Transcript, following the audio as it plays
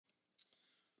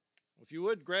If you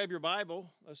would, grab your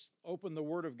Bible. Let's open the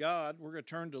Word of God. We're going to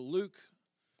turn to Luke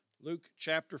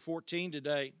chapter 14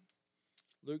 today.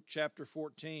 Luke chapter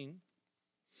 14.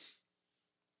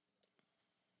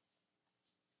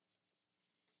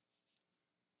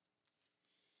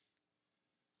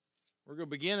 We're going to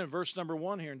begin in verse number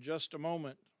 1 here in just a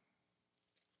moment.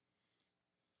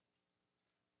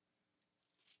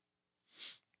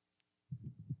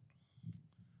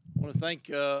 I want to thank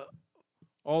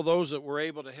all those that were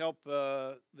able to help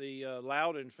the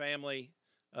Loudon family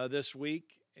this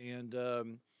week,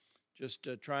 and just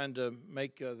trying to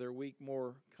make their week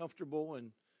more comfortable.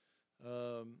 And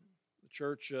the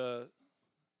church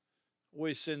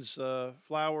always sends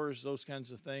flowers, those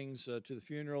kinds of things to the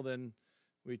funeral. Then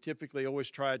we typically always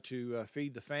try to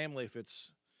feed the family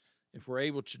if we're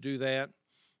able to do that.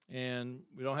 And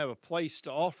we don't have a place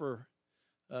to offer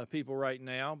people right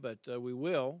now, but we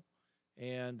will.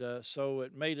 And so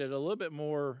it made it a little bit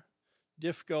more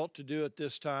difficult to do it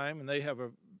this time. And they have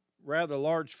a rather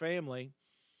large family.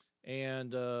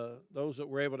 And those that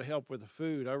were able to help with the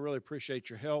food, I really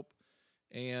appreciate your help.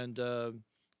 And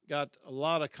got a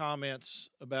lot of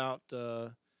comments about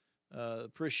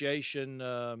appreciation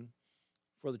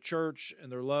for the church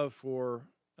and their love for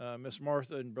Miss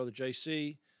Martha and Brother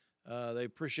J.C. They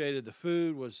appreciated the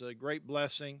food, was a great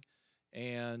blessing.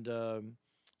 And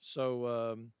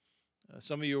so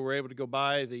some of you were able to go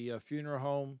by the funeral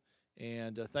home,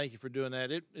 and thank you for doing that.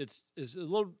 It's a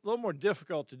little more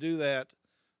difficult to do that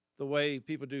the way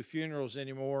people do funerals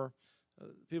anymore.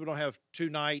 People don't have 2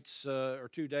 nights or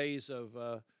 2 days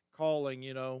of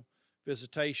calling,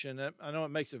 visitation. I know it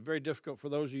makes it very difficult for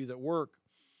those of you that work.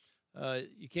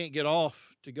 You can't get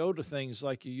off to go to things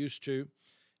like you used to.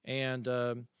 And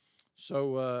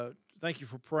so thank you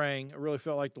for praying. I really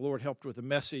felt like the Lord helped with the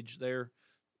message there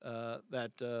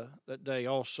that day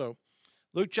also.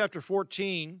 Luke chapter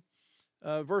 14,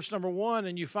 verse number 1,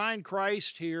 and you find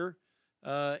Christ here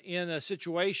in a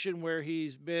situation where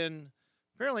he's been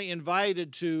apparently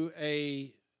invited to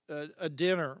a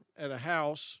dinner at a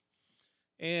house,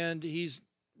 and he's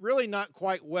really not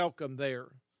quite welcome there.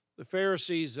 The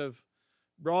Pharisees have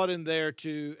brought him there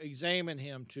to examine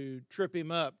him, to trip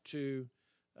him up, to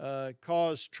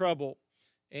cause trouble.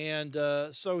 And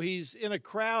so he's in a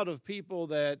crowd of people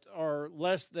that are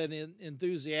less than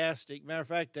enthusiastic. Matter of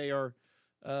fact, they are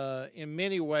in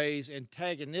many ways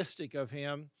antagonistic of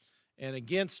him and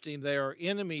against him. They are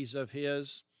enemies of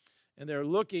his, and they're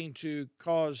looking to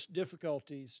cause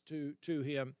difficulties to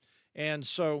him. And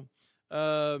so,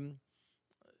 but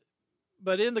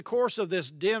in the course of this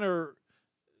dinner,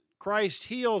 Christ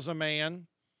heals a man.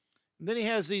 And then he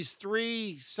has these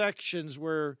 3 sections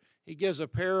where he gives a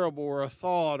parable or a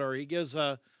thought, or he gives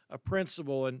a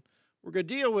principle. And we're going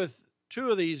to deal with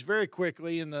 2 of these very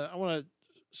quickly. And I want to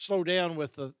slow down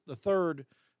with the 3rd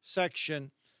section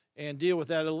and deal with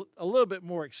that a little bit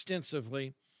more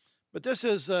extensively. But this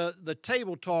is the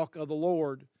table talk of the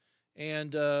Lord.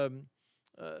 And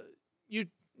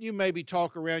you maybe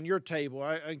talk around your table.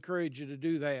 I encourage you to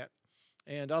do that.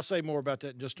 And I'll say more about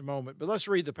that in just a moment. But let's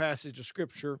read the passage of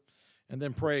Scripture and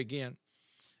then pray again.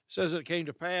 It says, it came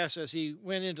to pass as he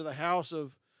went into the house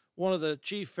of one of the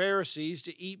chief Pharisees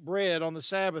to eat bread on the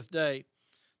Sabbath day,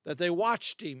 that they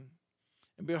watched him.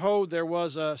 And behold, there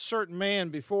was a certain man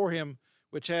before him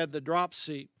which had the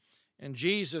dropsy. And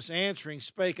Jesus answering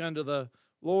spake unto the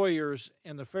lawyers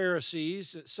and the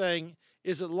Pharisees, saying,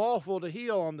 Is it lawful to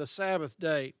heal on the Sabbath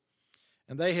day?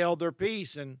 And they held their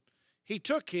peace. And he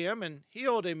took him and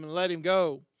healed him and let him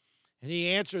go. And he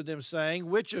answered them, saying,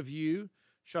 Which of you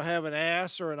shall have an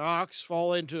ass or an ox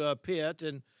fall into a pit,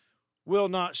 and will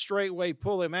not straightway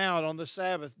pull him out on the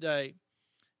Sabbath day?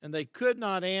 And they could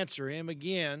not answer him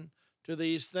again to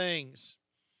these things.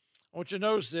 I want you to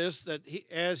notice this, that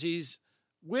as he's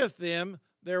with them,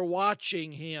 they're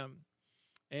watching him.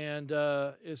 And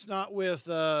it's not with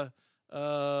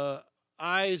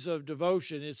eyes of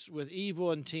devotion, it's with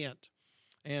evil intent.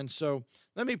 And so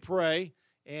let me pray,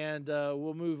 and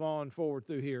we'll move on forward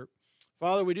through here.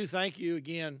 Father, we do thank you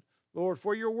again, Lord,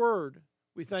 for your word.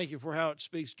 We thank you for how it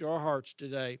speaks to our hearts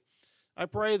today. I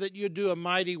pray that you do a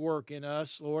mighty work in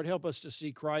us, Lord. Help us to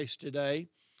see Christ today.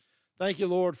 Thank you,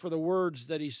 Lord, for the words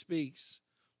that he speaks.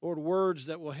 Lord, words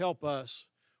that will help us,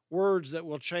 words that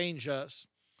will change us.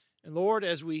 And Lord,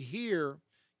 as we hear,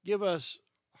 give us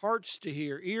hearts to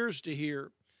hear, ears to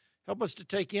hear. Help us to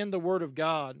take in the word of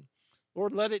God.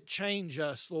 Lord, let it change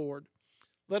us, Lord.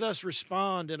 Let us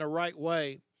respond in a right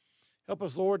way. Help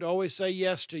us, Lord, to always say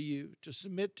yes to you, to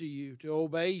submit to you, to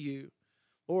obey you.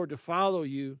 Lord, to follow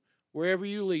you wherever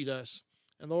you lead us.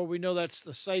 And Lord, we know that's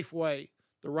the safe way,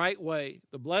 the right way,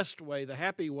 the blessed way, the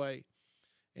happy way.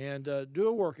 and do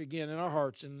a work again in our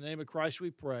hearts. In the name of Christ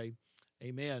we pray.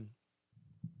 Amen.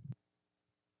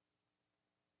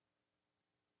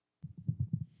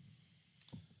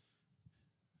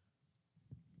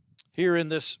 Here in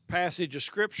this passage of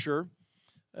Scripture,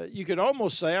 you could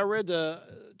almost say,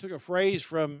 took a phrase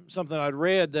from something I'd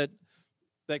read,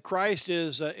 that Christ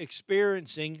is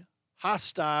experiencing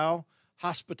hostile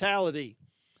hospitality,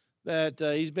 that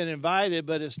he's been invited,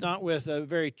 but it's not with a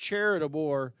very charitable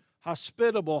or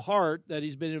hospitable heart that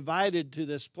he's been invited to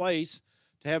this place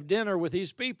to have dinner with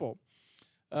these people.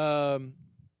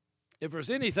 If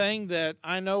there's anything that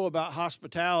I know about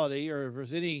hospitality, or if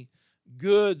there's any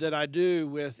good that I do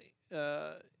with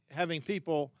having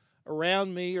people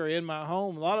around me or in my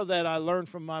home, a lot of that I learned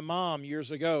from my mom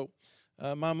years ago.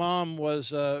 My mom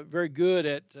was very good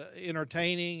at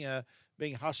entertaining,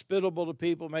 being hospitable to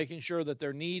people, making sure that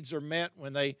their needs are met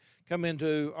when they come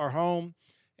into our home.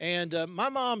 And my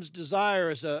mom's desire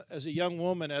as a young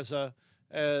woman, as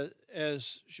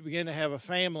she began to have a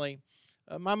family,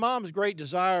 my mom's great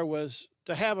desire was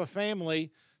to have a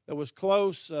family that was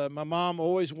close. My mom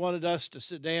always wanted us to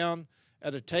sit down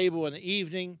at a table in the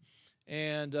evening.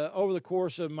 And over the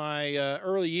course of my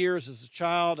early years as a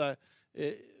child,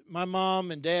 my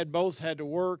mom and dad both had to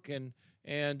work,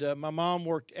 and my mom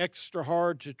worked extra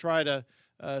hard to try to,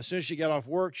 as soon as she got off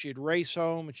work, she'd race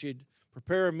home and she'd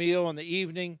prepare a meal in the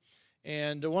evening.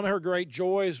 And one of her great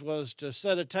joys was to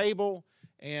set a table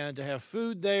and to have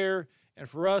food there, and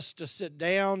for us to sit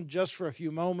down just for a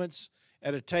few moments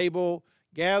at a table,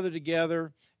 gather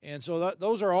together. And so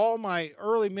those are all my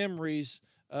early memories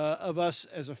of us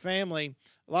as a family.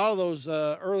 A lot of those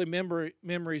early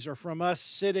memories are from us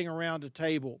sitting around a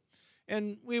table.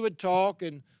 And we would talk,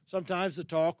 and sometimes the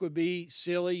talk would be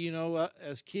silly,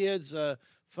 as kids,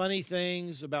 funny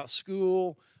things about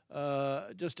school,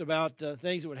 just about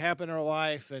things that would happen in our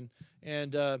life.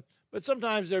 But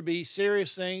sometimes there'd be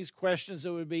serious things, questions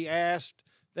that would be asked,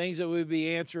 things that would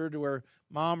be answered where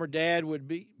mom or dad would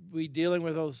be dealing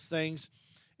with those things.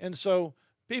 And so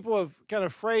people have kind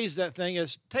of phrased that thing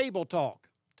as table talk,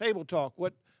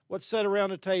 what's said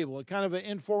around a table, kind of an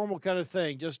informal kind of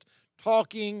thing, just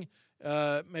talking,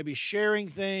 maybe sharing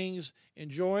things,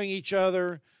 enjoying each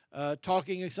other,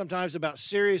 talking sometimes about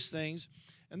serious things.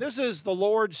 And this is the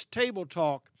Lord's table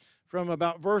talk from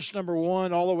about verse number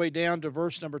 1 all the way down to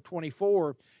verse number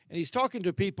 24. And he's talking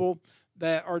to people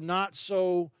that are not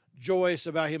so joyous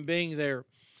about him being there.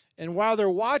 And while they're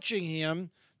watching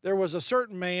him, there was a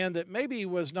certain man that maybe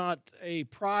was not a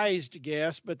prized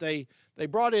guest, but they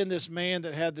brought in this man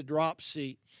that had the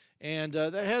dropsy. And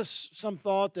that has some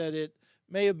thought that it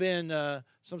may have been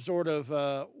some sort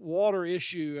of water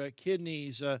issue,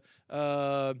 kidneys,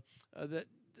 that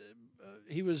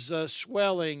he was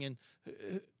swelling. And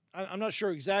I'm not sure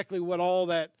exactly what all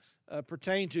that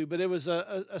pertained to, but it was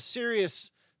a serious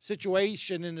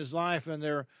situation in his life, and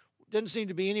there didn't seem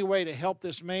to be any way to help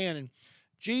this man. And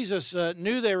Jesus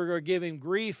knew they were going to give him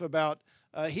grief about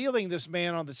healing this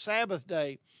man on the Sabbath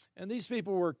day. And these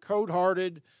people were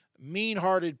cold-hearted,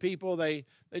 mean-hearted people. They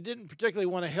didn't particularly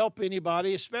want to help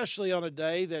anybody, especially on a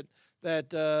day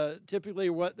that typically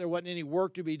there wasn't any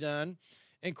work to be done.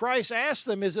 And Christ asked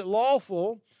them, is it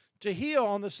lawful to heal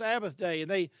on the Sabbath day?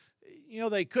 And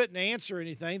they couldn't answer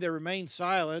anything. They remained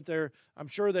silent. I'm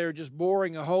sure they were just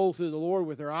boring a hole through the Lord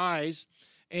with their eyes.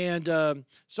 And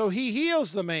so he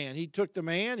heals the man. He took the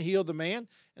man, healed the man,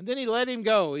 and then he let him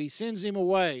go. He sends him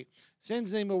away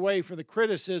from the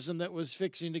criticism that was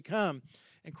fixing to come.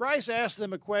 And Christ asked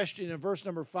them a question in verse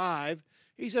number 5.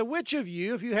 He said, which of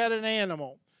you, if you had an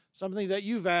animal, something that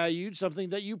you valued, something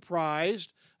that you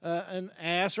prized, an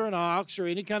ass or an ox or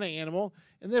any kind of animal,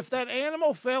 and if that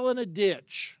animal fell in a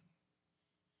ditch,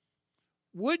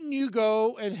 wouldn't you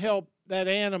go and help that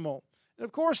animal? And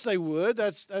of course they would.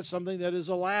 That's something that is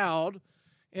allowed.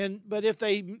 But if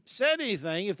they said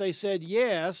anything, if they said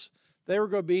yes, they were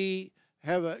going to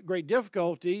have a great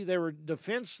difficulty. They were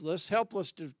defenseless,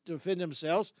 helpless to defend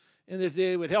themselves. And if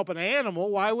they would help an animal,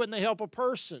 why wouldn't they help a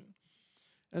person?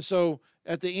 And so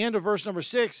at the end of verse number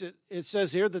 6, it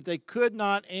says here that they could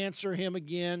not answer him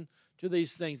again to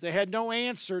these things. They had no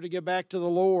answer to give back to the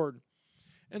Lord.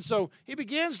 And so he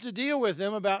begins to deal with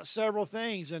them about several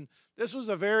things. And this was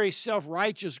a very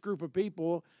self-righteous group of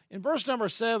people. In verse number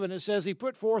 7, it says, he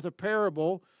put forth a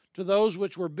parable to those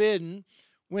which were bidden,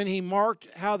 when he marked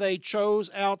how they chose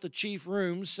out the chief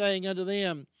rooms, saying unto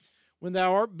them, when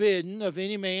thou art bidden of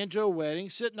any man to a wedding,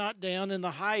 sit not down in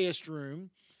the highest room,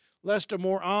 lest a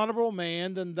more honorable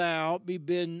man than thou be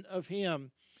bidden of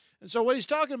him. And so what he's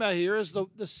talking about here is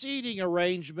the seating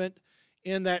arrangement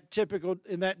in that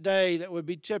day that would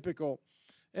be typical.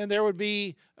 and there would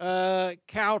be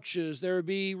couches. There would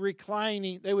be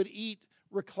reclining. They would eat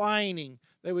reclining.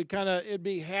 They would it'd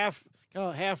be half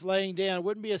laying down. It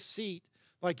wouldn't be a seat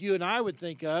like you and I would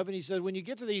think of. And he said, when you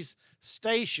get to these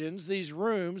stations, these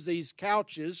rooms, these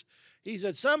couches, he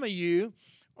said, some of you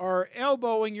are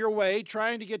elbowing your way,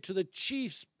 trying to get to the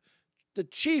chief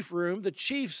room, the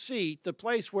chief seat, the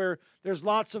place where there's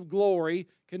lots of glory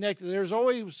connected. There's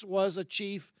always was a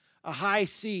high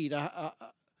seat, a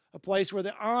place where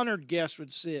the honored guest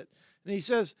would sit. And he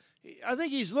says, I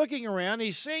think he's looking around,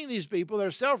 he's seeing these people, they're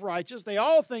self-righteous, they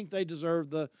all think they deserve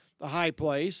the high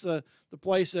place, the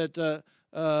place that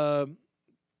of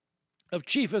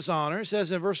chiefest honor. It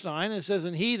says in verse 9, it says,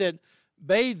 and he that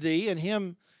bade thee, and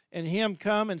him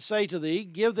come and say to thee,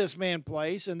 give this man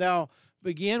place, and thou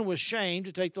begin with shame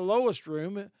to take the lowest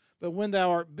room, but when thou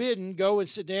art bidden, go and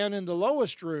sit down in the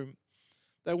lowest room,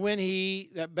 that when he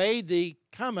that bade thee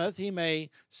cometh, he may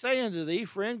say unto thee,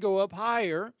 friend, go up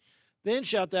higher, then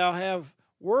shalt thou have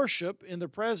worship in the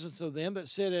presence of them that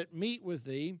sit at meat with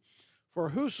thee. For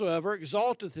whosoever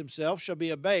exalteth himself shall be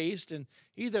abased, and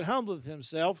he that humbleth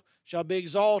himself shall be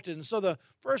exalted. And so the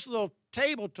first little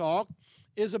table talk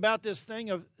is about this thing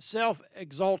of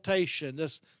self-exaltation,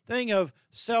 this thing of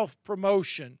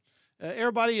self-promotion.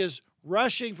 Everybody is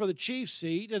rushing for the chief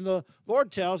seat, and the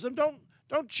Lord tells them,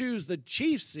 don't choose the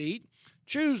chief seat,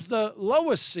 choose the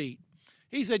lowest seat.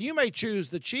 He said, you may choose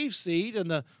the chief seat,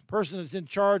 and the person that's in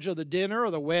charge of the dinner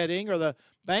or the wedding or the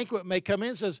banquet may come in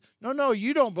and says, no,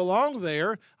 you don't belong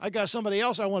there. I got somebody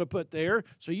else I want to put there,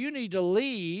 so you need to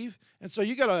leave. And so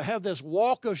you got to have this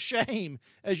walk of shame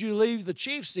as you leave the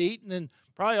chief seat, and then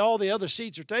probably all the other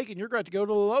seats are taken. You're going to go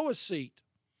to the lowest seat.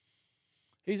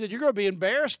 He said, you're going to be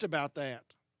embarrassed about that.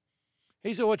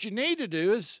 He said, what you need to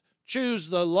do is choose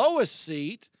the lowest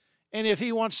seat, and if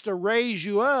he wants to raise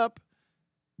you up,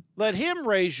 let him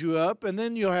raise you up, and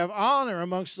then you'll have honor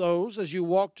amongst those as you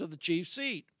walk to the chief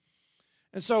seat.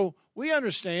 And so we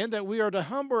understand that we are to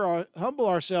humble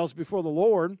ourselves before the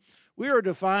Lord. We are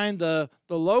to find the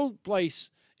low place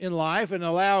in life and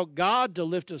allow God to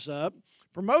lift us up.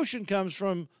 Promotion comes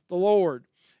from the Lord.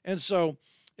 And so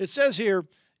it says here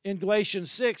in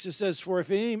Galatians 6, it says, for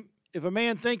if a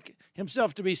man think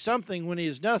himself to be something when he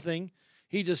is nothing,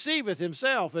 he deceiveth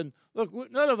himself. And look,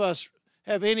 none of us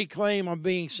have any claim on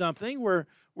being something. We're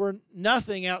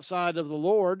nothing outside of the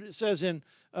Lord. It says in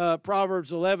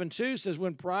Proverbs 11:2 says,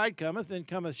 when pride cometh, then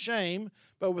cometh shame,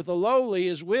 but with the lowly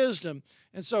is wisdom.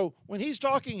 And so when he's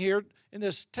talking here in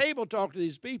this table talk to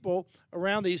these people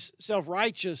around these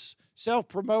self-righteous,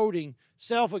 self-promoting,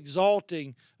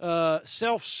 self-exalting,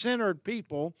 self-centered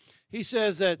people, he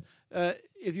says that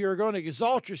if you're going to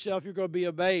exalt yourself, you're going to be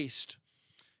abased.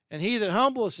 And he that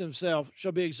humbleth himself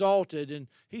shall be exalted. And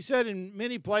he said in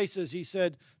many places, he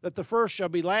said that the first shall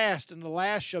be last and the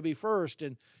last shall be first.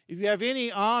 And if you have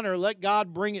any honor, let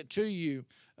God bring it to you.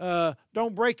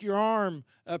 Don't break your arm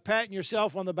patting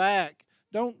yourself on the back.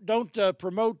 Don't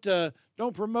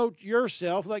promote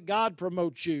yourself. Let God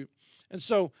promote you. And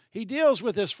so he deals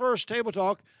with this first table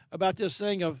talk about this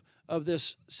thing of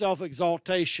this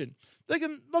self-exaltation.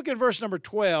 Look at verse number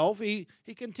 12. He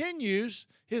continues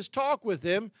his talk with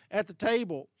them at the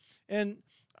table. And,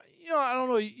 I don't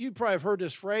know, you probably have heard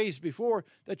this phrase before,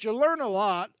 that you learn a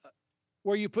lot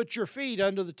where you put your feet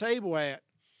under the table at.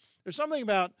 There's something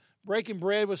about breaking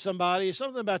bread with somebody,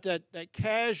 something about that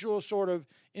casual sort of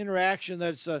interaction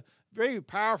that's a very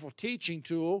powerful teaching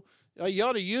tool. You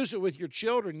ought to use it with your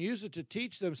children. Use it to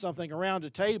teach them something around a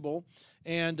table,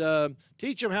 and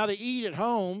teach them how to eat at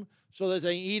home so that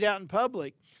they eat out in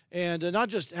public, and not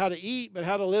just how to eat, but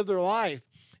how to live their life.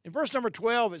 In verse number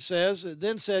 12, it says,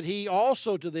 then said he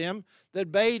also to them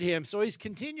that bade him. So he's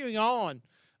continuing on.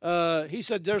 He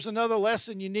said, there's another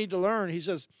lesson you need to learn. He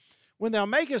says, when thou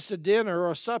makest a dinner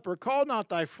or a supper, call not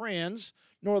thy friends,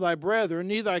 nor thy brethren,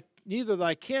 neither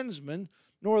thy kinsmen,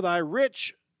 nor thy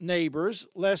rich neighbors,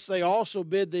 lest they also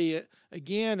bid thee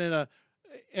again,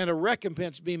 and a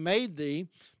recompense be made thee.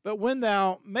 But when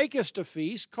thou makest a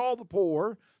feast, call the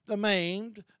poor, the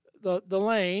maimed, the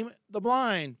lame, the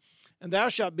blind, and thou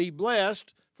shalt be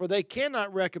blessed, for they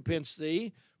cannot recompense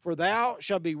thee, for thou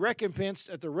shalt be recompensed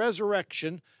at the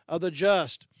resurrection of the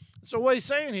just. So what he's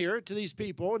saying here to these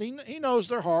people, and he knows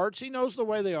their hearts, he knows the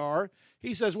way they are.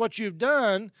 He says what you've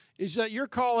done is that you're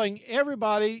calling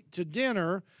everybody to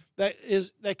dinner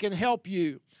that can help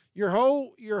you. Your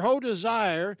whole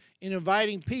desire in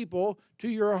inviting people to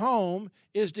your home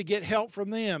is to get help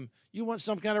from them. You want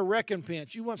some kind of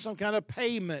recompense. You want some kind of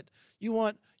payment. You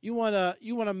want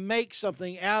to make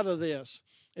something out of this.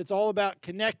 It's all about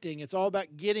connecting. It's all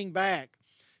about getting back.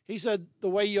 He said the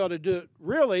way you ought to do it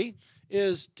really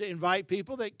is to invite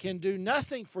people that can do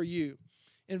nothing for you.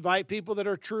 Invite people that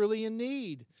are truly in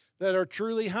need, that are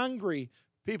truly hungry,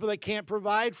 people that can't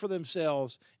provide for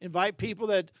themselves. Invite people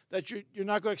that you're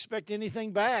not going to expect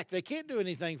anything back. They can't do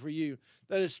anything for you.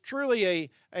 That is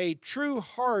truly a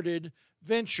true-hearted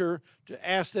venture to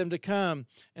ask them to come.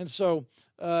 And so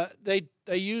they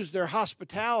use their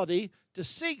hospitality to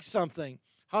seek something.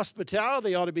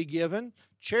 Hospitality ought to be given.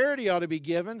 Charity ought to be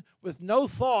given with no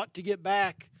thought to get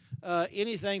back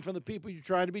anything from the people you're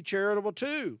trying to be charitable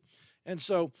to. And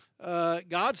so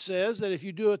God says that if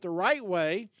you do it the right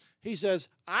way, he says,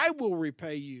 I will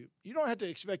repay you. You don't have to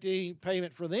expect any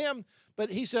payment for them, but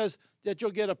he says that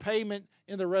you'll get a payment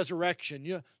in the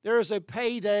resurrection. There is a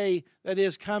payday that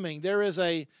is coming. There is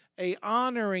a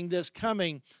honoring that's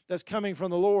coming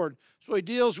from the Lord. So he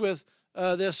deals with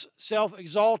this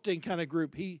self-exalting kind of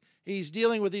group. He's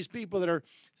dealing with these people that are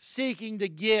seeking to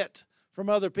get from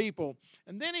other people.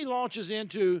 And then he launches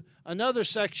into another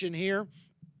section here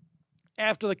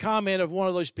after the comment of one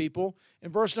of those people.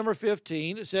 In verse number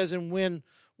 15, it says, and when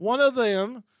one of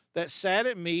them that sat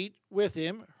at meat with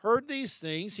him heard these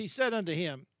things, he said unto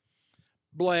him,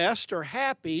 blessed or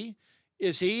happy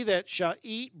is he that shall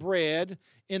eat bread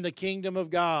in the kingdom of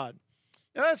God.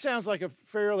 Now that sounds like a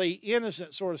fairly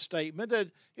innocent sort of statement, that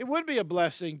it would be a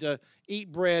blessing to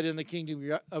eat bread in the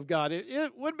kingdom of God.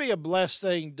 It would be a blessed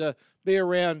thing to be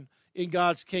around in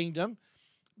God's kingdom.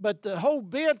 But the whole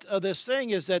bent of this thing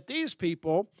is that these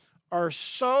people are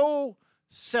so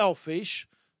selfish,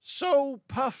 so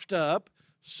puffed up,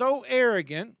 so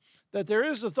arrogant, that there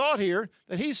is a thought here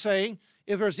that he's saying,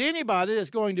 if there's anybody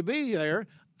that's going to be there,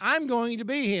 I'm going to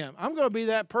be him. I'm going to be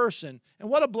that person. And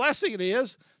what a blessing it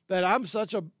is that I'm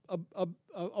such a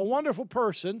wonderful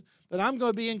person that I'm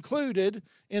going to be included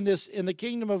in the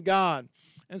kingdom of God.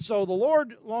 And so the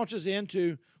Lord launches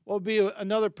into what will be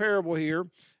another parable here.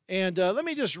 And let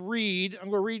me just read. I'm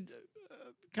going to read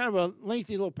kind of a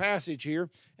lengthy little passage here,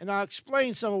 and I'll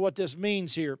explain some of what this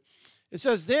means here. It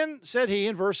says, then said he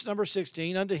in verse number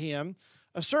 16 unto him,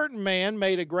 a certain man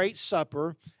made a great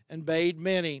supper and bade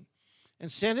many, and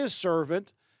sent his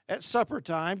servant at supper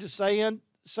time to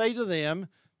say to them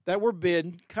that were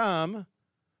bidden, come,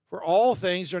 for all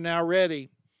things are now ready.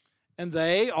 And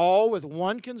they all with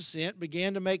one consent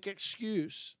began to make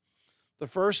excuse. The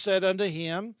first said unto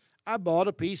him, I bought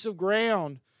a piece of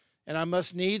ground, and I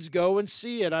must needs go and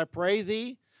see it. I pray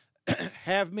thee,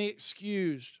 have me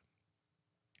excused.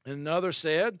 And another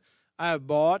said, I have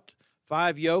bought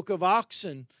 5 yoke of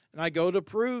oxen, and I go to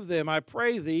prove them. I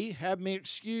pray thee, have me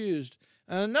excused.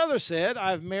 And another said,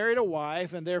 I have married a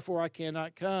wife, and therefore I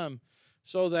cannot come.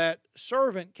 So that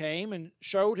servant came and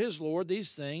showed his lord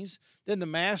these things. Then the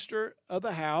master of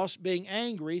the house, being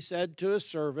angry, said to his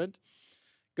servant,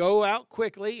 go out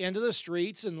quickly into the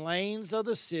streets and lanes of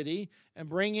the city, and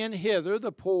bring in hither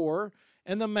the poor,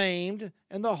 and the maimed,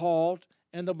 and the halt,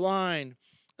 and the blind.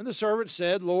 And the servant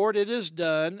said, Lord, it is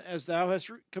done as thou hast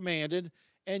commanded,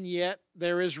 and yet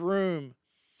there is room.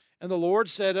 And the Lord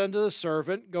said unto the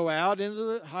servant, go out into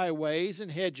the highways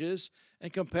and hedges,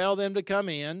 and compel them to come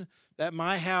in, that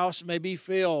my house may be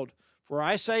filled. For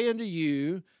I say unto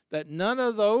you, that none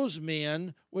of those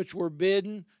men which were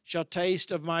bidden shall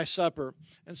taste of my supper.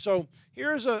 And so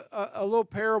here's a little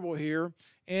parable here,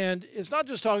 and it's not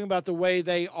just talking about the way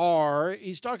they are.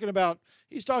 He's talking about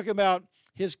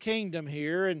his kingdom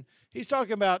here, and he's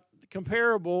talking about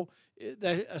comparable,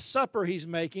 that a supper he's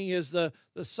making is the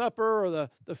supper or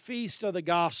the feast of the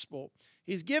gospel.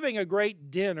 He's giving a great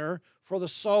dinner for the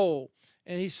soul,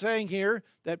 and he's saying here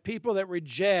that people that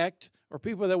reject or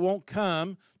people that won't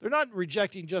come, they're not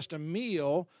rejecting just a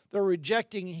meal, they're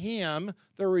rejecting him,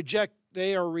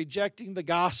 they are rejecting the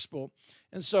gospel.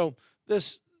 And so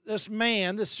this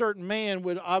certain man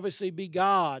would obviously be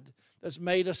God that's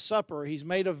made a supper. He's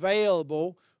made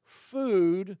available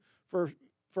food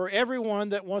for everyone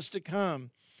that wants to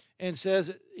come. And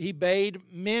says he bade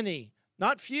many,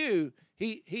 not few,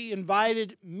 he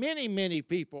invited many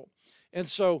people. And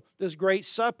so this great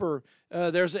supper,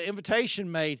 there's an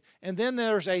invitation made. And then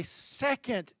there's a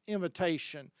second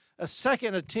invitation, a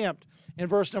second attempt. In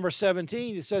verse number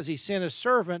 17, it says he sent his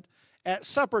servant at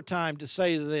supper time to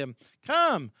say to them,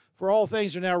 come, for all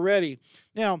things are now ready.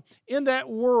 Now, in that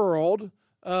world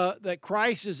that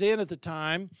Christ is in at the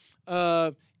time,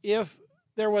 if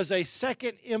there was a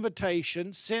second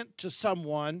invitation sent to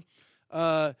someone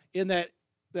in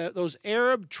those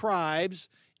Arab tribes,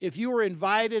 if you were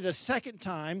invited a second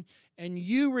time and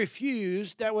you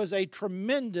refused, that was a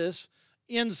tremendous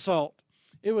insult.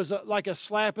 It was like a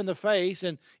slap in the face.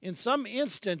 And in some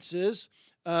instances,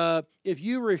 if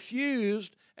you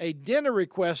refused a dinner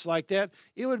request like that,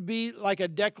 it would be like a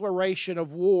declaration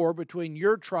of war between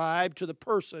your tribe to the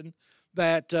person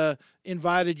that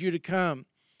invited you to come.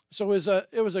 So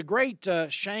it was a great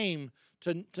shame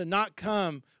to not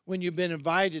come when you've been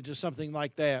invited to something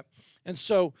like that. And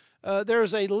so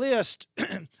there's a list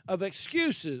of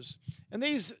excuses. And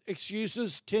these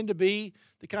excuses tend to be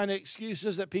the kind of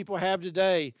excuses that people have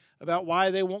today about why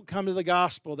they won't come to the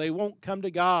gospel. They won't come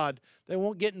to God. They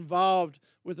won't get involved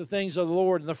with the things of the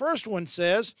Lord. And the first one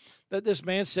says that this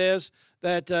man says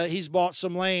that he's bought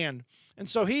some land. And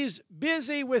so he's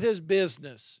busy with his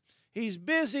business. He's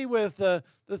busy with the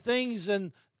things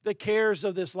and the cares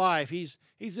of this life. He's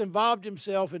involved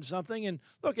himself in something. And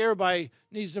look, everybody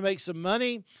needs to make some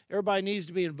money. Everybody needs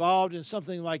to be involved in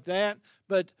something like that,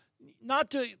 but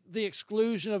not to the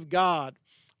exclusion of God.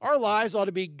 Our lives ought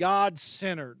to be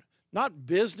God-centered, not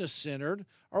business-centered.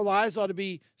 Our lives ought to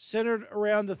be centered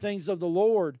around the things of the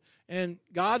Lord. And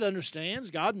God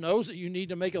understands. God knows that you need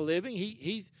to make a living.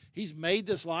 He's made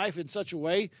this life in such a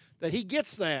way that he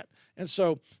gets that. And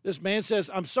so this man says,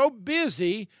 I'm so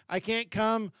busy, I can't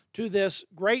come to this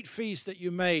great feast that you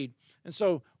made. And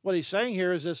so what he's saying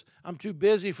here is this: I'm too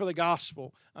busy for the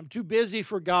gospel. I'm too busy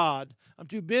for God. I'm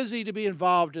too busy to be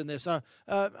involved in this. I'm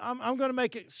going to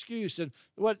make an excuse. And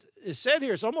what is said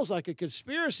here is almost like a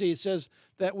conspiracy. It says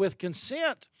that with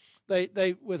consent,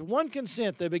 they with one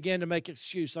consent, they began to make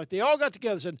excuse. Like they all got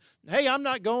together and said, hey, I'm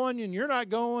not going and you're not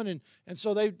going. And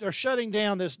so they're shutting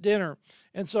down this dinner.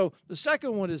 And so the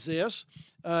second one is this,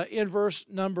 in verse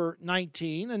number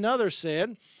 19, another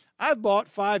said, I've bought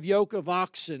 5 yoke of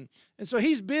oxen. And so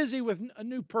he's busy with a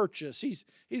new purchase.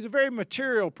 He's a very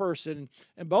material person.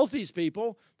 And both these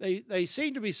people, they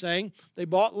seem to be saying they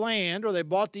bought land or they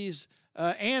bought these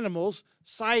animals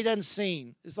sight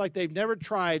unseen. It's like they've never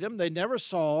tried them. They never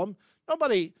saw them.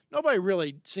 Nobody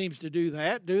really seems to do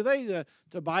that, do they?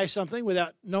 To buy something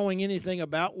without knowing anything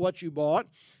about what you bought.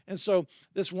 And so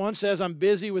this one says, I'm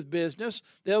busy with business.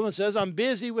 The other one says, I'm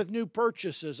busy with new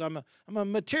purchases. I'm a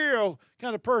material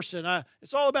kind of person.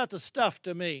 It's all about the stuff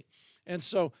to me. And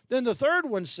so then the third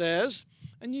one says,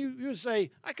 and you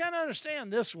say, I kind of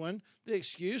understand this one, the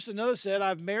excuse. Another said,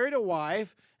 I've married a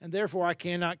wife, and therefore I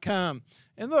cannot come.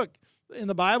 And look, in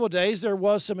the Bible days, there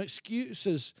was some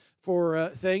excuses for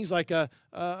things like a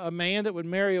man that would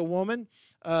marry a woman.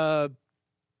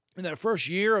 In that first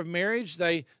year of marriage,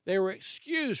 they were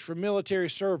excused from military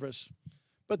service,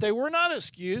 but they were not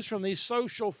excused from these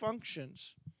social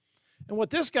functions. And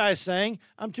what this guy is saying,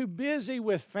 I'm too busy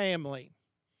with family.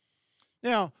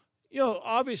 Now,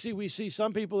 obviously we see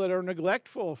some people that are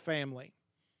neglectful of family.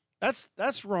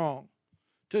 That's wrong.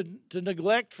 To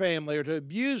neglect family or to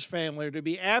abuse family or to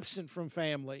be absent from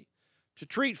family, to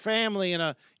treat family in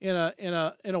a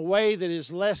way that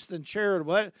is less than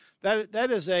charitable.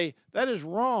 That is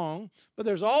wrong. But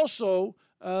there's also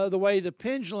the way the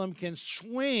pendulum can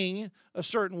swing a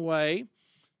certain way,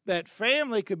 that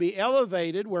family could be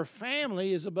elevated where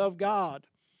family is above God.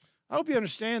 I hope you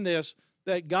understand this,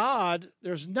 that God,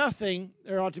 there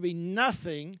ought to be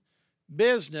nothing,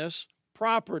 business,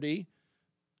 property,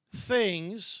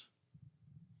 things,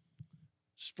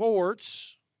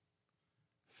 sports,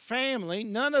 family,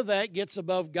 none of that gets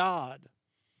above God.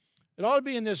 It ought to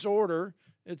be in this order.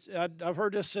 I've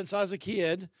heard this since I was a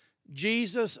kid.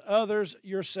 Jesus, others,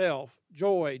 yourself.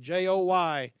 Joy,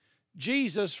 Joy.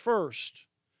 Jesus first.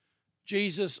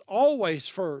 Jesus always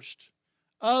first.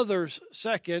 Others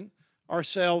second.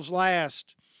 Ourselves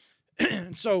last.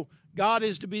 And so God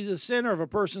is to be the center of a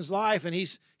person's life, and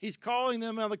he's calling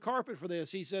them on the carpet for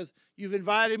this. He says, you've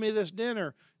invited me to this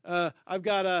dinner. I've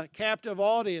got a captive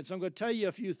audience. I'm going to tell you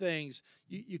a few things.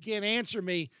 You can't answer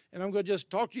me, and I'm going to just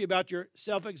talk to you about your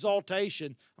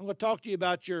self-exaltation. I'm going to talk to you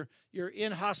about your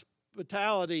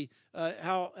inhospitality,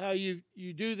 how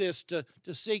you do this to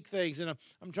seek things. And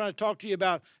I'm trying to talk to you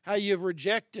about how you've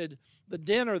rejected the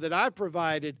dinner that I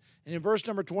provided. And in verse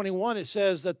number 21, it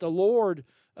says that the Lord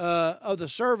of the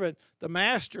servant, the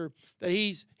master, that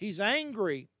he's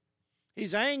angry.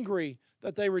 He's angry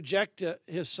that they reject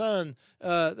his son.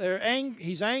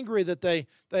 He's angry that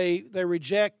they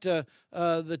reject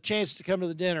the chance to come to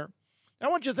the dinner. Now, I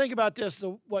want you to think about this,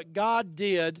 what God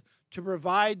did to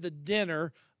provide the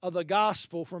dinner of the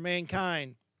gospel for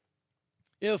mankind.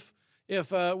 If we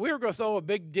were going to throw a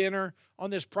big dinner on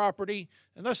this property,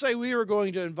 and let's say we were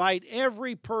going to invite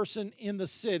every person in the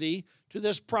city to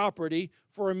this property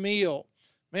for a meal,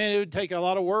 man, it would take a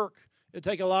lot of work. It would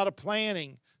take a lot of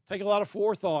planning, take a lot of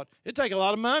forethought. It would take a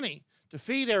lot of money to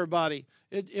feed everybody.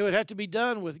 It would have to be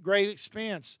done with great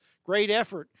expense, great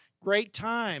effort, great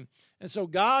time. And so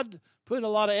God put a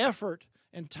lot of effort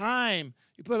and time.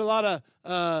 He put a lot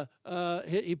of,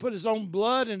 he put his own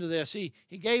blood into this. He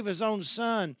gave his own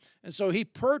son. And so he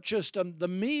purchased the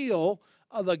meal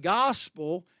of the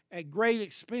gospel at great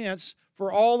expense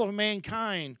for all of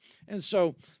mankind. And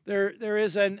so there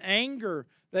is an anger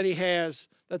that he has,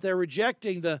 that they're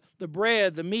rejecting the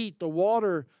bread, the meat, the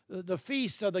water, the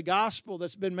feast of the gospel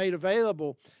that's been made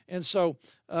available. And so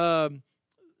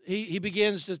he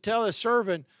begins to tell his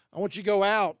servant, I want you to go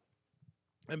out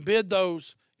and bid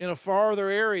those in a farther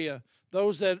area,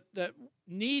 those that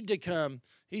need to come.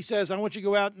 He says, I want you to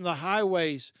go out in the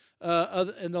highways,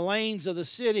 in the lanes of the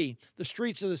city, the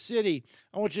streets of the city.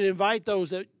 I want you to invite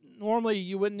those that normally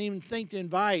you wouldn't even think to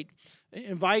invite.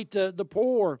 Invite the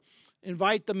poor,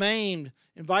 invite the maimed,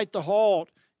 invite the halt,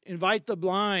 invite the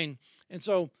blind. And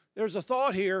so there's a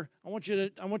thought here. I want you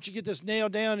to get this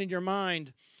nailed down in your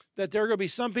mind, that there are going to be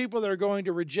some people that are going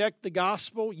to reject the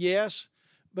gospel, yes,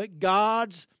 but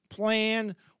God's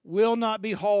plan will not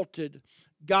be halted.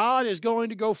 God is going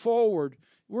to go forward.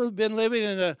 We've been living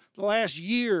in the last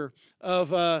year of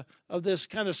this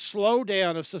kind of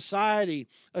slowdown of society,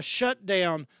 a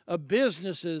shutdown of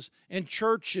businesses and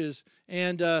churches,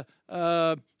 and a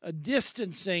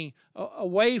distancing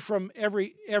away from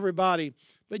everybody.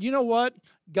 But you know what?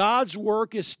 God's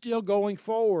work is still going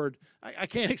forward. I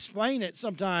can't explain it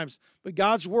sometimes, but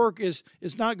God's work is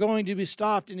not going to be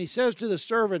stopped. And he says to the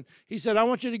servant, he said, I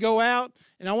want you to go out,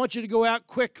 and I want you to go out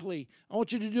quickly. I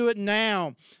want you to do it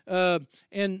now.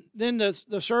 And then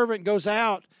the servant goes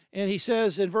out, and he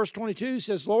says in verse 22, he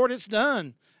says, Lord, it's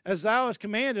done. As thou hast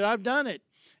commanded, I've done it.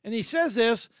 And he says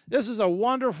this is a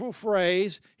wonderful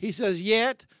phrase. He says,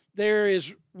 yet there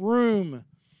is room.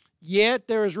 Yet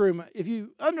there is room. If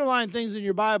you underline things in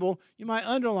your Bible, you might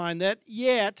underline that,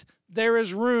 yet there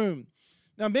is room.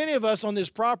 Now, many of us on this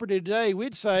property today,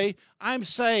 we'd say, I'm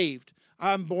saved.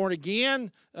 I'm born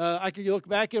again. I could look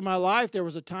back in my life. There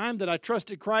was a time that I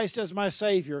trusted Christ as my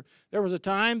Savior. There was a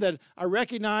time that I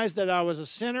recognized that I was a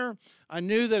sinner. I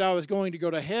knew that I was going to go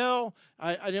to hell.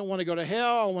 I didn't want to go to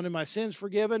hell. I wanted my sins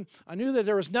forgiven. I knew that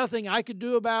there was nothing I could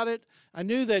do about it. I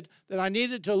knew that I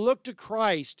needed to look to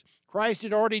Christ. Christ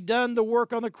had already done the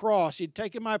work on the cross. He'd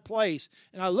taken my place.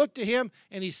 And I looked to him,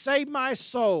 and he saved my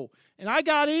soul. And I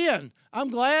got in. I'm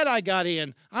glad I got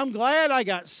in. I'm glad I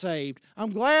got saved.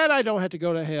 I'm glad I don't have to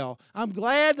go to hell. I'm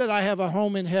glad that I have a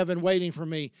home in heaven waiting for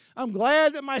me. I'm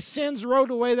glad that my sins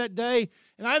rode away that day,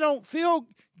 and I don't feel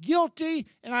guilty,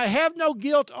 and I have no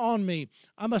guilt on me.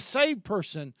 I'm a saved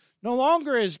person. No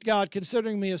longer is God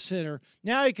considering me a sinner.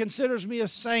 Now he considers me a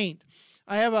saint.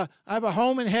 I have a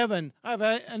home in heaven. I have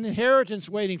an inheritance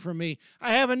waiting for me.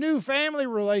 I have a new family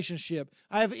relationship.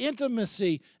 I have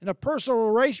intimacy and a personal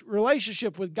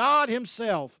relationship with God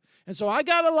himself. And so I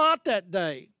got a lot that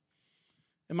day.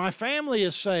 And my family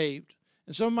is saved.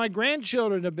 And some of my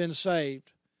grandchildren have been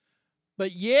saved.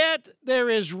 But yet there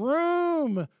is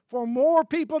room for more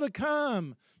people to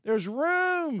come. There's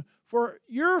room for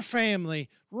your family,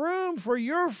 room for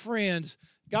your friends.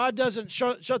 God doesn't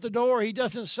shut the door. He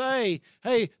doesn't say,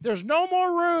 hey, there's no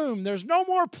more room. There's no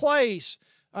more place.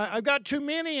 I've got too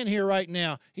many in here right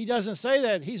now. He doesn't say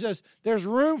that. He says, there's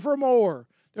room for more.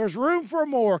 There's room for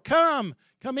more. Come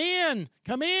in,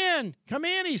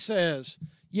 he says.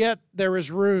 Yet there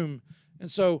is room. And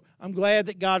so I'm glad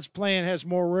that God's plan has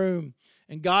more room.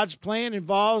 And God's plan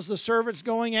involves the servants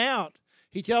going out.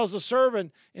 He tells the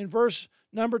servant in verse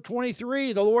number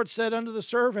 23, the Lord said unto the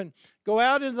servant, go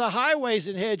out into the highways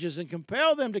and hedges and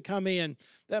compel them to come in,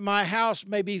 that my house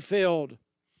may be filled.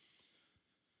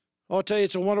 I'll tell you,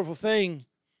 it's a wonderful thing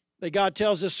that God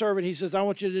tells this servant. He says, I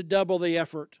want you to double the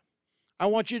effort. I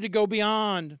want you to go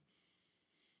beyond.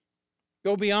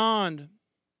 Go beyond.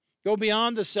 Go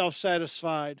beyond the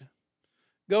self-satisfied.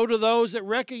 Go to those that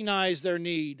recognize their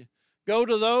need. Go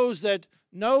to those that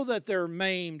know that they're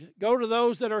maimed. Go to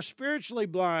those that are spiritually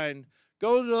blind.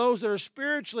 Go to those that are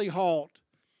spiritually halt.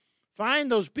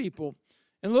 Find those people.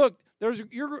 And look,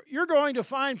 you're going to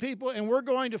find people, and we're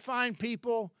going to find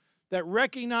people that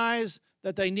recognize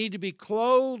that they need to be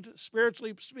clothed,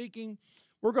 spiritually speaking.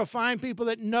 We're going to find people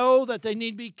that know that they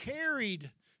need to be carried,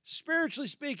 spiritually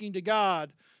speaking, to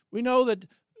God. We know that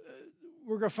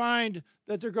we're going to find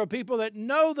that there are people that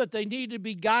know that they need to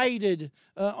be guided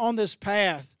on this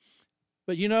path.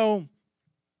 But you know,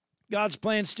 God's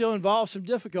plan still involves some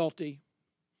difficulty.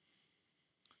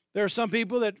 There are some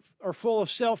people that are full of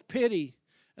self-pity,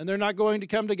 and they're not going to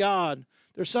come to God.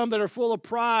 There's some that are full of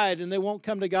pride, and they won't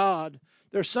come to God.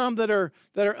 There's some that are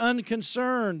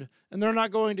unconcerned, and they're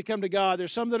not going to come to God.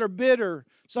 There's some that are bitter,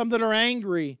 some that are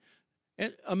angry.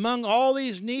 And among all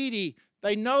these needy,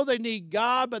 they know they need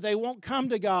God, but they won't come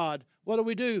to God.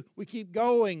 what do? We keep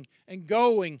going and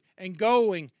going and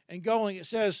going and going. It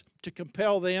says to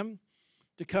compel them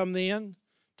to come in,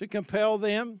 to compel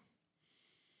them.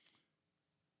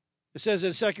 It says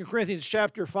in 2 Corinthians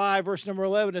chapter 5, verse number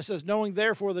 11, it says, knowing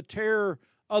therefore the terror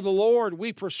of the Lord,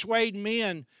 we persuade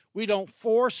men. We don't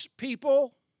force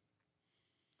people.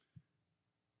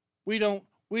 We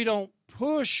don't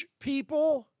push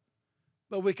people,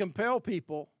 but we compel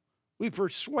people. We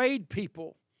persuade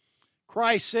people.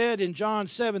 Christ said in John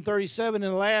 7:37, in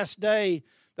the last day,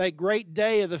 that great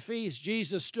day of the feast,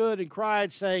 Jesus stood and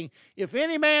cried, saying, if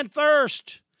any man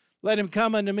thirst, let him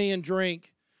come unto me and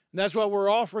drink. And that's what we're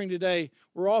offering today.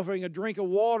 We're offering a drink of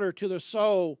water to the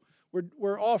soul.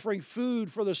 We're offering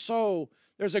food for the soul.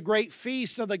 There's a great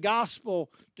feast of the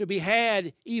gospel to be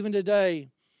had even today.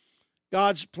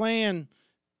 God's plan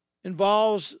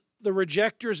involves the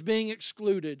rejectors being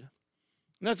excluded.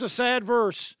 And that's a sad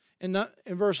verse in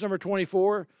verse number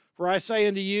 24. For I say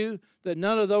unto you that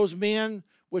none of those men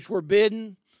which were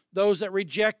bidden, those that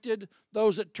rejected,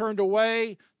 those that turned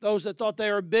away, those that thought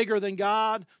they were bigger than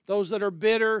God, those that are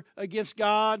bitter against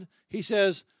God, he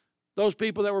says, those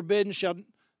people that were bidden,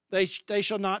 they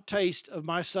shall not taste of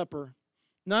my supper.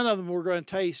 None of them were going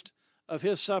to taste of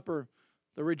his supper,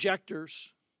 the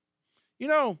rejectors. You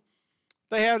know,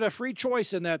 they had a free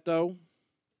choice in that, though.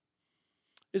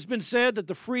 It's been said that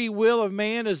the free will of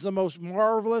man is the most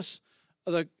marvelous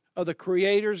of the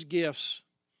Creator's gifts.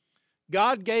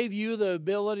 God gave you the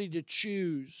ability to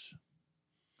choose.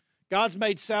 God's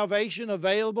made salvation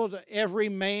available to every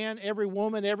man, every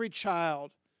woman, every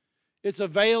child. It's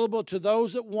available to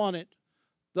those that want it,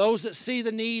 those that see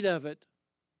the need of it.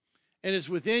 And it's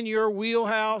within your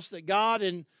wheelhouse that God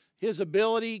in his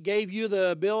ability gave you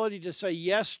the ability to say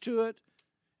yes to it.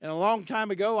 And a long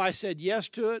time ago, I said yes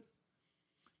to it.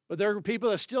 But there are people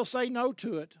that still say no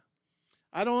to it.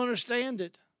 I don't understand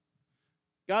it.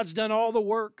 God's done all the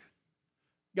work.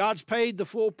 God's paid the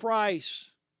full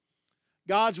price.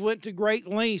 God's went to great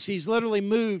lengths. He's literally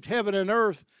moved heaven and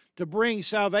earth to bring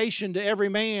salvation to every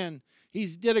man.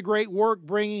 He's did a great work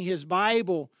bringing his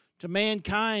Bible to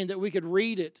mankind that we could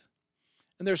read it.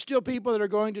 And there's still people that are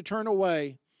going to turn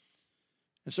away.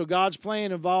 And so God's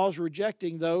plan involves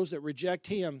rejecting those that reject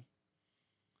him.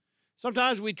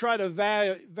 Sometimes we try to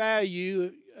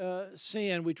value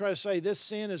sin. We try to say this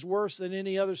sin is worse than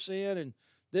any other sin, and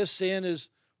this sin is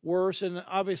worse. And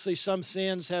obviously some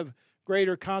sins have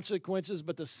greater consequences,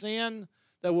 but the sin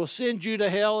that will send you to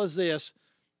hell is this,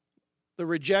 the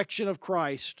rejection of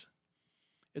Christ.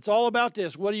 It's all about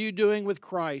this. What are you doing with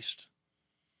Christ?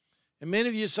 And many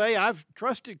of you say, I've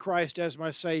trusted Christ as my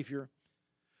Savior.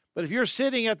 But if you're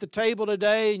sitting at the table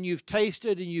today and you've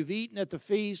tasted and you've eaten at the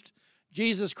feast,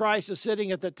 Jesus Christ is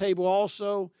sitting at that table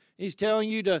also. He's telling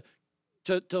you to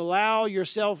allow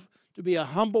yourself to be a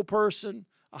humble person,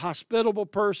 a hospitable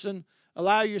person.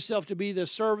 Allow yourself to be the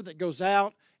servant that goes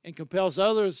out and compels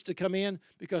others to come in,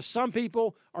 because some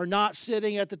people are not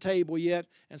sitting at the table yet,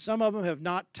 and some of them have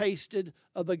not tasted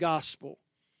of the gospel.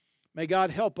 May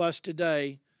God help us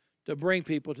today to bring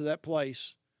people to that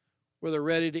place where they're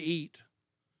ready to eat,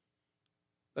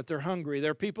 that they're hungry.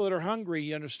 There are people that are hungry,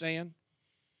 you understand?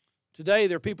 Today,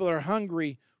 there are people that are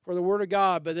hungry for the Word of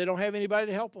God, but they don't have anybody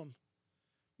to help them.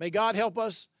 May God help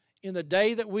us in the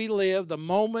day that we live, the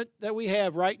moment that we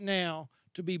have right now,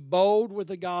 to be bold with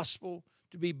the gospel,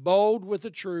 to be bold with the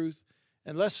truth,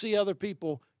 and let's see other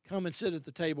people come and sit at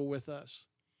the table with us.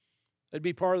 They'd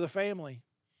be part of the family.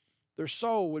 Their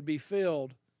soul would be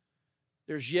filled.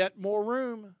 There's yet more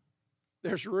room.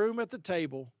 There's room at the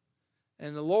table.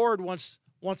 And the Lord wants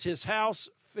his house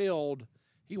filled.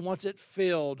 He wants it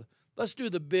filled. Let's do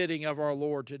the bidding of our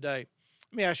Lord today.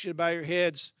 Let me ask you to bow your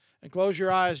heads and close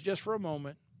your eyes just for a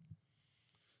moment.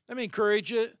 Let me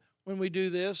encourage you when we do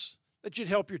this, that you'd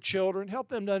help your children, help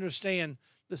them to understand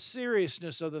the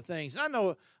seriousness of the things. And I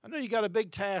know you got a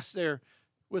big task there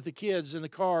with the kids in the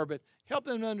car, but help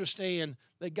them to understand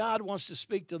that God wants to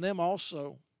speak to them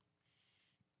also.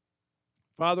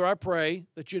 Father, I pray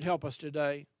that you'd help us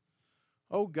today.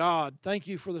 Oh God, thank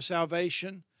you for the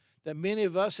salvation that many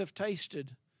of us have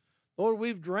tasted. Lord,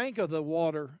 we've drank of the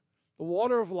water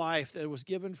of life that was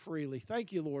given freely.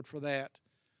 Thank you, Lord, for that.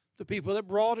 The people that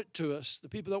brought it to us, the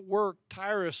people that worked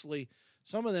tirelessly,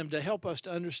 some of them to help us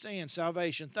to understand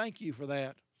salvation. Thank you for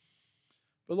that.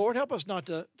 But Lord, help us not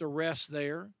to rest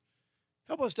there.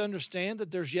 Help us to understand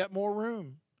that there's yet more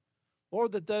room.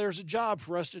 Lord, that there's a job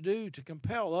for us to do to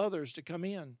compel others to come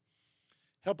in.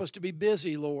 Help us to be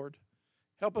busy, Lord.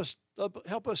 Help us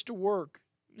to work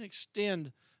and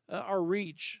extend our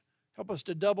reach. Help us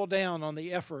to double down on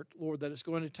the effort, Lord, that it's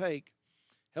going to take.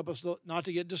 Help us not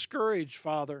to get discouraged,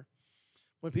 Father.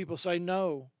 when people say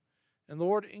no. And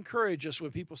Lord, encourage us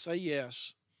when people say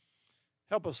yes.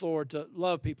 Help us, Lord, to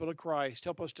love people to Christ.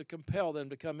 Help us to compel them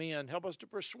to come in. Help us to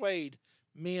persuade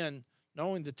men,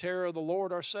 knowing the terror of the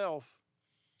Lord ourselves.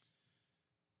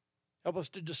 Help us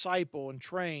to disciple and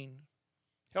train.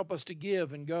 Help us to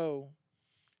give and go.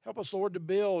 Help us, Lord, to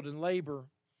build and labor.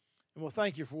 And we'll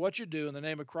thank you for what you do. In the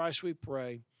name of Christ we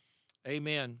pray.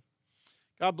 Amen.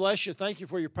 God bless you. Thank you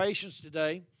for your patience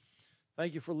today.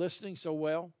 Thank you for listening so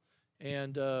well.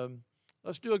 And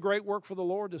let's do a great work for the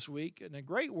Lord this week. And a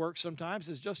great work sometimes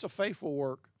is just a faithful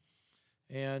work.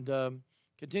 And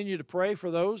continue to pray for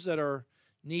those that are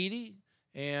needy.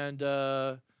 And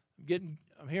I'm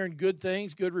hearing good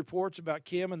things, good reports about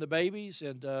Kim and the babies.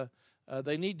 And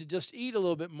they need to just eat a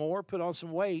little bit more, put on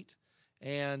some weight.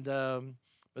 And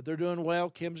but they're doing well.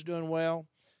 Kim's doing well.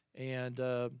 And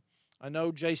I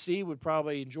know JC would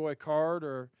probably enjoy a card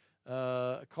or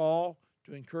a call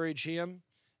to encourage him.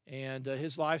 And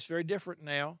his life's very different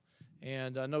now.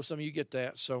 And I know some of you get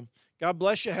that. So God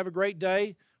bless you. Have a great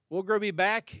day. We're going to be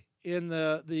back in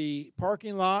the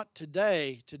parking lot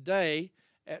today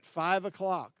at 5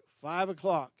 o'clock. 5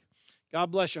 o'clock.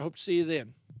 God bless you. Hope to see you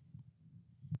then.